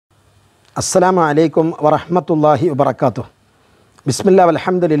അസ്സലാമു അലൈക്കും വറഹ്മത്തുള്ളാഹി വബറകാതുഹു. ബിസ്മില്ലാ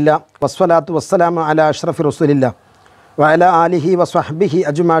വൽഹംദുലില്ലാ വസ്സലാത്തു വസ്സലാമു അലാ അഷ്റഫി റസൂലില്ലാ വഅലാ ആലിഹി വസ്വഹ്ബിഹി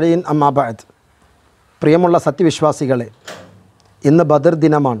അജ്മഈൻ അമ്മാ ബഅദ്. പ്രിയമുള്ള സത്യവിശ്വാസികളെ, ഇന്ന് ബദർ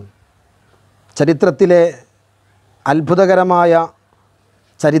ദിനമാണ്. ചരിത്രത്തിലെ അത്ഭുതകരമായ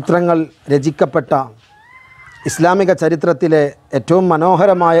ചരിത്രങ്ങൾ രചിക്കപ്പെട്ട, ഇസ്ലാമിക ചരിത്രത്തിലെ ഏറ്റവും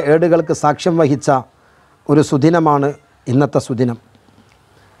മനോഹരമായ ഏടുകൾക്ക് സാക്ഷ്യം വഹിച്ച ഒരു സുദിനമാണ് ഇന്നത്തെ സുദിനം.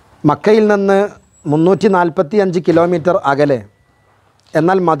 മക്കയിൽ നിന്ന് 345 കിലോമീറ്റർ അകലെ,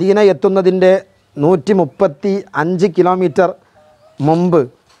 എന്നാൽ മദീന എത്തുന്നതിൻ്റെ 135 കിലോമീറ്റർ മുമ്പ്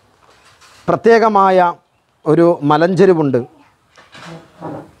പ്രത്യേകമായ ഒരു മലഞ്ചെരുവുണ്ട്.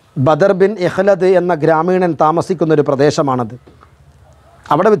 ബദർ ബിൻ ഇഖ്ലദ് എന്ന ഗ്രാമീണൻ താമസിക്കുന്നൊരു പ്രദേശമാണത്.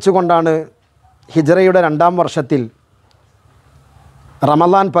 അവിടെ വെച്ചുകൊണ്ടാണ് ഹിജ്റയുടെ 2-ാം വർഷത്തിൽ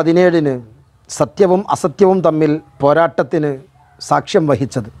റമളാൻ 17-ന് സത്യവും അസത്യവും തമ്മിൽ പോരാട്ടത്തിന് സാക്ഷ്യം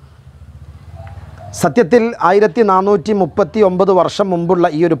വഹിച്ചത്. സത്യത്തിൽ 1439 വർഷം മുമ്പുള്ള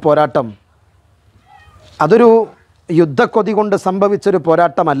ഈ ഒരു പോരാട്ടം അതൊരു യുദ്ധക്കൊതി കൊണ്ട് സംഭവിച്ചൊരു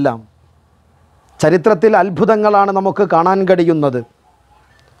പോരാട്ടമല്ല. ചരിത്രത്തിൽ അത്ഭുതങ്ങളാണ് നമുക്ക് കാണാൻ കഴിയുന്നത്.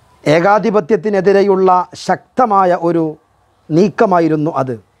 ഏകാധിപത്യത്തിനെതിരെയുള്ള ശക്തമായ ഒരു നീക്കമായിരുന്നു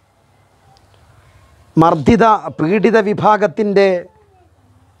അത്. മർദ്ദിത പീഡിത വിഭാഗത്തിൻ്റെ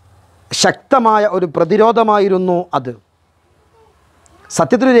ശക്തമായ ഒരു പ്രതിരോധമായിരുന്നു അത്.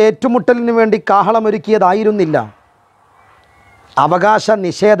 സത്യത്തിലൊരു ഏറ്റുമുട്ടലിന് വേണ്ടി കാഹളമൊരുക്കിയതായിരുന്നില്ല. അവകാശ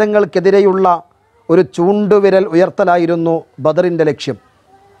നിഷേധങ്ങൾക്കെതിരെയുള്ള ഒരു ചൂണ്ടുവിരൽ ഉയർത്തലായിരുന്നു ബദറിൻ്റെ ലക്ഷ്യം.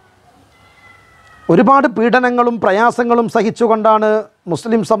 ഒരുപാട് പീഡനങ്ങളും പ്രയാസങ്ങളും സഹിച്ചുകൊണ്ടാണ്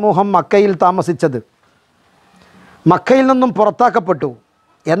മുസ്ലിം സമൂഹം മക്കയിൽ താമസിച്ചത്. മക്കയിൽ നിന്നും പുറത്താക്കപ്പെട്ടു.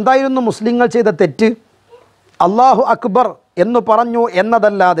 എന്തായിരുന്നു മുസ്ലിങ്ങൾ ചെയ്ത തെറ്റ്? അല്ലാഹു അക്ബർ എന്ന് പറഞ്ഞു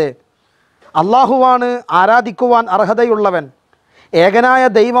എന്നതല്ലാതെ, അല്ലാഹുവാണ് ആരാധിക്കുവാൻ അർഹതയുള്ളവൻ, ഏകനായ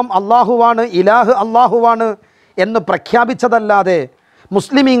ദൈവം അല്ലാഹുവാണ്, ഇലാഹ് അല്ലാഹുവാണ് എന്ന് പ്രഖ്യാപിച്ചതല്ലാതെ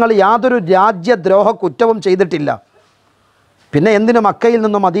മുസ്ലിമീങ്ങൾ യാതൊരു രാജ്യദ്രോഹ കുറ്റവും ചെയ്തിട്ടില്ല. പിന്നെ എന്തിന് മക്കയിൽ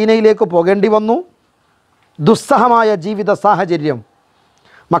നിന്ന് മദീനയിലേക്ക് പോകേണ്ടി വന്നു? ദുസ്സഹമായ ജീവിത സാഹചര്യം.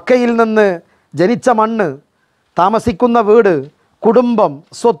 മക്കയിൽ നിന്ന് ജനിച്ച മണ്ണ്, താമസിക്കുന്ന വീട്, കുടുംബം,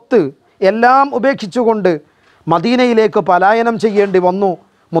 സ്വത്ത് എല്ലാം ഉപേക്ഷിച്ചുകൊണ്ട് മദീനയിലേക്ക് പലായനം ചെയ്യേണ്ടി വന്നു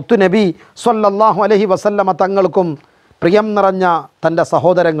മുത്തുനബി സ്വല്ലല്ലാഹു അലൈഹി വസല്ലമ തങ്ങൾക്കും പ്രിയം നിറഞ്ഞ തൻ്റെ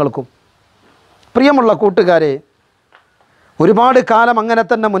സഹോദരങ്ങൾക്കും. പ്രിയമുള്ള കൂട്ടുകാരെ, ഒരുപാട് കാലം അങ്ങനെ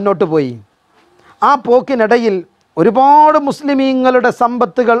തന്നെ മുന്നോട്ട് പോയി. ആ പോക്കിനിടയിൽ ഒരുപാട് മുസ്ലിമീങ്ങളുടെ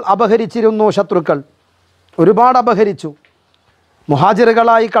സമ്പത്തുകൾ അപഹരിച്ചിരുന്നു ശത്രുക്കൾ. ഒരുപാട് അപഹരിച്ചു.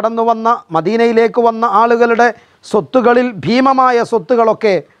 മുഹാജിറുകളായി കടന്നു വന്ന, മദീനയിലേക്ക് വന്ന ആളുകളുടെ സ്വത്തുകളിൽ ഭീമമായ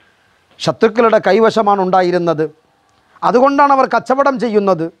സ്വത്തുകളൊക്കെ ശത്രുക്കളുടെ കൈവശമാണ് ഉണ്ടായിരുന്നത്. അതുകൊണ്ടാണ് അവർ കച്ചവടം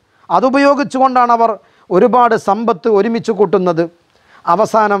ചെയ്യുന്നത്. അതുപയോഗിച്ചുകൊണ്ടാണ് അവർ ഒരുപാട് സമ്പത്ത് ഒരുമിച്ച് കൂട്ടുന്നത്.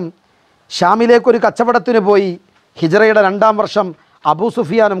 അവസാനം ഷാമിലേക്കൊരു കച്ചവടത്തിന് പോയി. ഹിജ്റയുടെ 2-ാം വർഷം അബൂ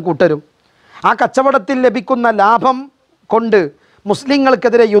സുഫിയാനും കൂട്ടരും. ആ കച്ചവടത്തിൽ ലഭിക്കുന്ന ലാഭം കൊണ്ട്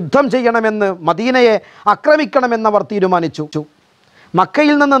മുസ്ലിങ്ങൾക്കെതിരെ യുദ്ധം ചെയ്യണമെന്ന്, മദീനയെ ആക്രമിക്കണമെന്നവർ തീരുമാനിച്ചു.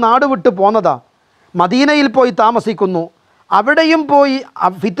 മക്കയിൽ നിന്ന് നാടുവിട്ട് പോന്നതാ. മദീനയിൽ പോയി താമസിക്കുന്നു. അവിടെയും പോയി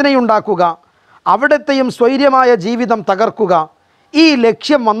ഫിത്നയുണ്ടാക്കുക, അവിടത്തെയും സ്വൈര്യമായ ജീവിതം തകർക്കുക. ഈ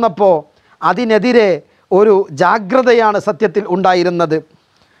ലക്ഷ്യം വന്നപ്പോൾ അതിനെതിരെ ഒരു ജാഗ്രതയാണ് സത്യത്തിൽ ഉണ്ടായിരുന്നത്.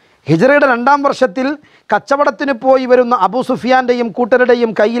 ഹിജ്റയുടെ 2-ാം വർഷത്തിൽ കച്ചവടത്തിന് പോയി വരുന്ന അബൂ സുഫിയാൻ്റെയും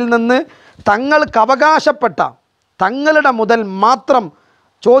കൂട്ടരുടെയും കയ്യിൽ നിന്ന് തങ്ങൾക്ക് അവകാശപ്പെട്ട തങ്ങളുടെ മുതൽ മാത്രം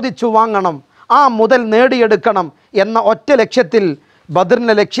ചോദിച്ചു വാങ്ങണം, ആ മുതൽ നേടിയെടുക്കണം എന്ന ഒറ്റ ലക്ഷ്യത്തിൽ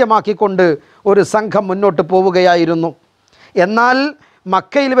ബദറിനെ ലക്ഷ്യമാക്കിക്കൊണ്ട് ഒരു സംഘം മുന്നോട്ട് പോവുകയായിരുന്നു. എന്നാൽ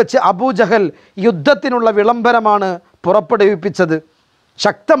മക്കയിൽ വെച്ച് അബൂജഹൽ യുദ്ധത്തിനുള്ള വിളംബരമാണ് പുറപ്പെടുവിപ്പിച്ചത്.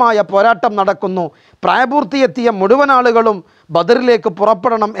 ശക്തമായ പോരാട്ടം നടക്കുന്നു. പ്രായപൂർത്തിയെത്തിയ മുഴുവൻ ആളുകളും ബദറിലേക്ക്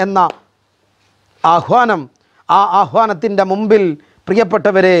പുറപ്പെടണം എന്ന ആഹ്വാനം. ആ ആഹ്വാനത്തിൻ്റെ മുമ്പിൽ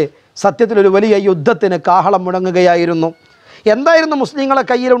പ്രിയപ്പെട്ടവരെ, സത്യത്തിലൊരു വലിയ യുദ്ധത്തിന് കാഹളം മുഴങ്ങുകയായിരുന്നു. എന്തായിരുന്നു മുസ്ലിങ്ങളെ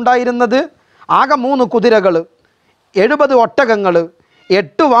കയ്യിലുണ്ടായിരുന്നത്? ആകെ 3 കുതിരകൾ, 70 ഒട്ടകങ്ങൾ,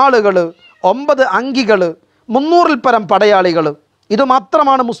 8 വാളുകൾ, 9 അങ്കികൾ, 300-ൽ പരം പടയാളികൾ.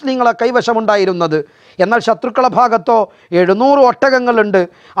 ഇതുമാത്രമാണ് മുസ്ലിങ്ങളെ കൈവശമുണ്ടായിരുന്നത്. എന്നാൽ ശത്രുക്കളെ ഭാഗത്തോ 700 ഒട്ടകങ്ങളുണ്ട്,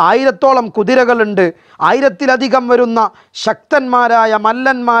 1000-ഓളം കുതിരകളുണ്ട്, 1000-ലധികം വരുന്ന ശക്തന്മാരായ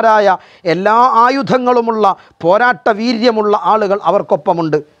മല്ലന്മാരായ എല്ലാ ആയുധങ്ങളുമുള്ള പോരാട്ട വീര്യമുള്ള ആളുകൾ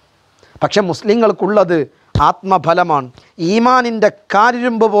അവർക്കൊപ്പമുണ്ട്. പക്ഷെ മുസ്ലിങ്ങൾക്കുള്ളത് ആത്മഫലമാണ്. ഈമാനിൻ്റെ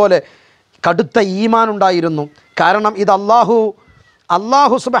കാരിരുമ്പ് പോലെ കടുത്ത ഈമാൻ ഉണ്ടായിരുന്നു. കാരണം ഇത്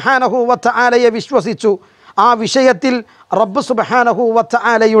അല്ലാഹു സുബ്ഹാനഹു വ തആലയെ വിശ്വസിച്ചു. ആ വിഷയത്തിൽ റബ്ബ് സുബ്ഹാനഹു വ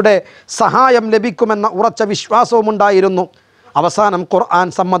തആലയുടെ സഹായം ലഭിക്കുമെന്ന ഉറച്ച വിശ്വാസവും ഉണ്ടായിരുന്നു. അവസാനം ഖുർആൻ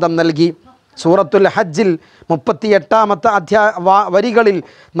സമ്മതം നൽകി. സൂറത്തുൽ ഹജ്ജിൽ 38-ാമത്തെ വരികളിൽ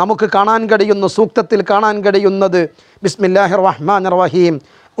നമുക്ക് കാണാൻ കഴിയുന്ന, സൂക്തത്തിൽ കാണാൻ കഴിയുന്നത് ബിസ്മില്ലാഹിർ റഹ്മാനിർ റഹീം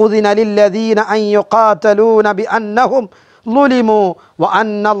ഉദിന ലില്ലദീന അൻ യുഖാതലൂന ബിഅന്നഹും ളുലിമു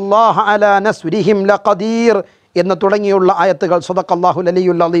വഅന്നല്ലാഹ അലാ നസ്രിഹിം ലഖദീർ എന്ന് തുടങ്ങിയുള്ള ആയത്തുകൾ. സദഖല്ലാഹുൽ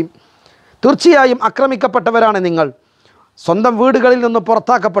അലിയുൽ അലീം. തീർച്ചയായും ആക്രമിക്കപ്പെട്ടവരാണ് നിങ്ങൾ, സ്വന്തം വീടുകളിൽ നിന്ന്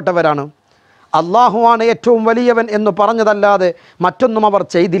പുറത്താക്കപ്പെട്ടവരാണ്. അള്ളാഹുവാണ് ഏറ്റവും വലിയവൻ എന്ന് പറഞ്ഞതല്ലാതെ മറ്റൊന്നും അവർ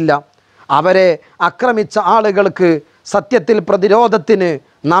ചെയ്തില്ല. അവരെ ആക്രമിച്ച ആളുകൾക്ക് സത്യത്തിൽ പ്രതിരോധത്തിന്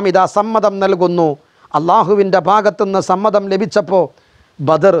നാം ഇതാ സമ്മതം നൽകുന്നു. അള്ളാഹുവിൻ്റെ ഭാഗത്തുനിന്ന് സമ്മതം ലഭിച്ചപ്പോൾ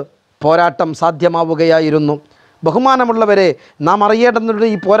ബദർ പോരാട്ടം സാധ്യമാവുകയായിരുന്നു. ബഹുമാനമുള്ളവരെ, നാം അറിയേണ്ടതുണ്ട്,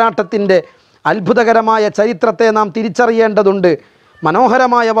 ഈ പോരാട്ടത്തിൻ്റെ അത്ഭുതകരമായ ചരിത്രത്തെ നാം തിരിച്ചറിയേണ്ടതുണ്ട്.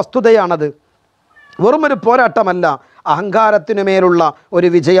 മനോഹരമായ വസ്തുതയാണത്. വെറുമൊരു പോരാട്ടമല്ല, അഹങ്കാരത്തിനുമേലുള്ള ഒരു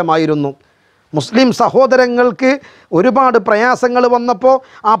വിജയമായിരുന്നു. മുസ്ലിം സഹോദരങ്ങൾക്ക് ഒരുപാട് പ്രയാസങ്ങൾ വന്നപ്പോൾ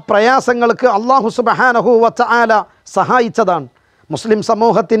ആ പ്രയാസങ്ങൾക്ക് അല്ലാഹു സുബ്ഹാനഹു വ തആല സഹായിച്ചതാണ്. മുസ്ലിം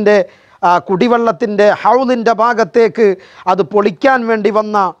സമൂഹത്തിൻ്റെ കുടിവെള്ളത്തിൻ്റെ ഹൗലിൻ്റെ ഭാഗത്തേക്ക് അത് പൊളിക്കാൻ വേണ്ടി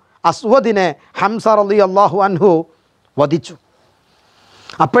വന്ന അസ്വദിനെ ഹംസ റളിയല്ലാഹു അൻഹു വധിച്ചു.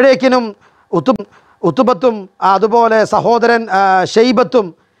 അപ്പോഴേക്കിനും ഉതുബത്തും അതുപോലെ സഹോദരൻ ഷൈബത്തും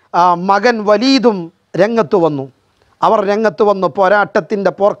മകൻ വലീദും രംഗത്ത് വന്നു. അവർ രംഗത്ത് വന്നു,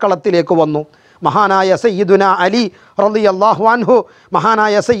 പോരാട്ടത്തിൻ്റെ പോർക്കളത്തിലേക്ക് വന്നു. മഹാനായ സയ്യിദുന അലി റളിയല്ലാഹു അൻഹു,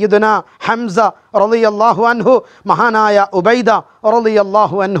 മഹാനായ സയ്യിദുന ഹംസ റളിയല്ലാഹു അൻഹു, മഹാനായ ഉബൈദ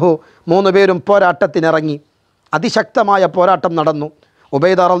റളിയല്ലാഹു അൻഹു, 3 പേരും പോരാട്ടത്തിനിറങ്ങി. അതിശക്തമായ പോരാട്ടം നടന്നു.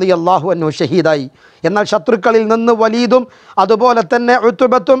 ഉബൈദ റളിയല്ലാഹു അൻഹു ഷഹീദായി. എന്നാൽ ശത്രുക്കളിൽ നിന്ന് വലീദും അതുപോലെ തന്നെ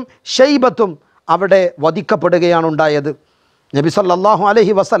ഉതുബത്തും ഷൈബത്തും അവിടെ വധിക്കപ്പെടുകയാണ് ഉണ്ടായത്. നബി സല്ലല്ലാഹു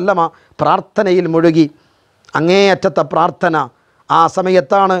അലൈഹി വസല്ലമ പ്രാർത്ഥനയിൽ മുഴുകി, അങ്ങേയറ്റത്തെ പ്രാർത്ഥന. ആ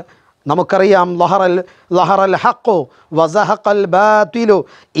സമയത്താണ് നമുക്കറിയാം, ലഹറൽ ഹഖു വസഹഖൽ ബാതിലു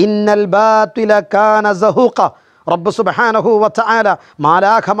ഇന്നൽ ബാതില കാന സഹൂഖ. റബ്ബ് സുബ്ഹാനഹു വ തആല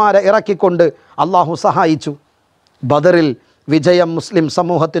മാലാഖമാരെ ഇറക്കിക്കൊണ്ട് അല്ലാഹു സഹായിച്ചു. ബദറിൽ വിജയം മുസ്ലിം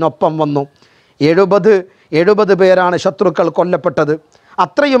സമൂഹത്തിനൊപ്പം വന്നു. 70 പേരാണ് ശത്രുക്കൾ കൊല്ലപ്പെട്ടത്.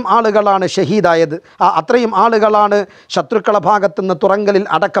 അത്രയും ആളുകളാണ് ഷഹീദായത്. അത്രയും ആളുകളാണ് ശത്രുക്കളുടെ ഭാഗത്തുനിന്ന് തുറങ്കലിൽ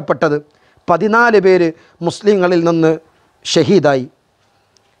അടക്കപ്പെട്ടത്. 14 പേര് മുസ്ലിങ്ങളിൽ നിന്ന് ഷഹീദായി.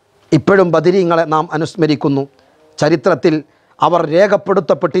 ഇപ്പോഴും ബദരീങ്ങളെ നാം അനുസ്മരിക്കുന്നു. ചരിത്രത്തിൽ അവർ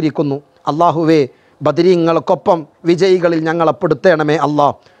രേഖപ്പെടുത്തപ്പെട്ടിരിക്കുന്നു. അല്ലാഹുവേ, ബദരീങ്ങൾക്കൊപ്പം വിജയികളിൽ ഞങ്ങളെ പെടുത്തണമേ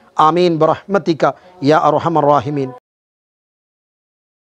അല്ലാഹ്. ആമീൻ ബിറഹ്മതിക യാ അർഹമർ റഹീമീൻ.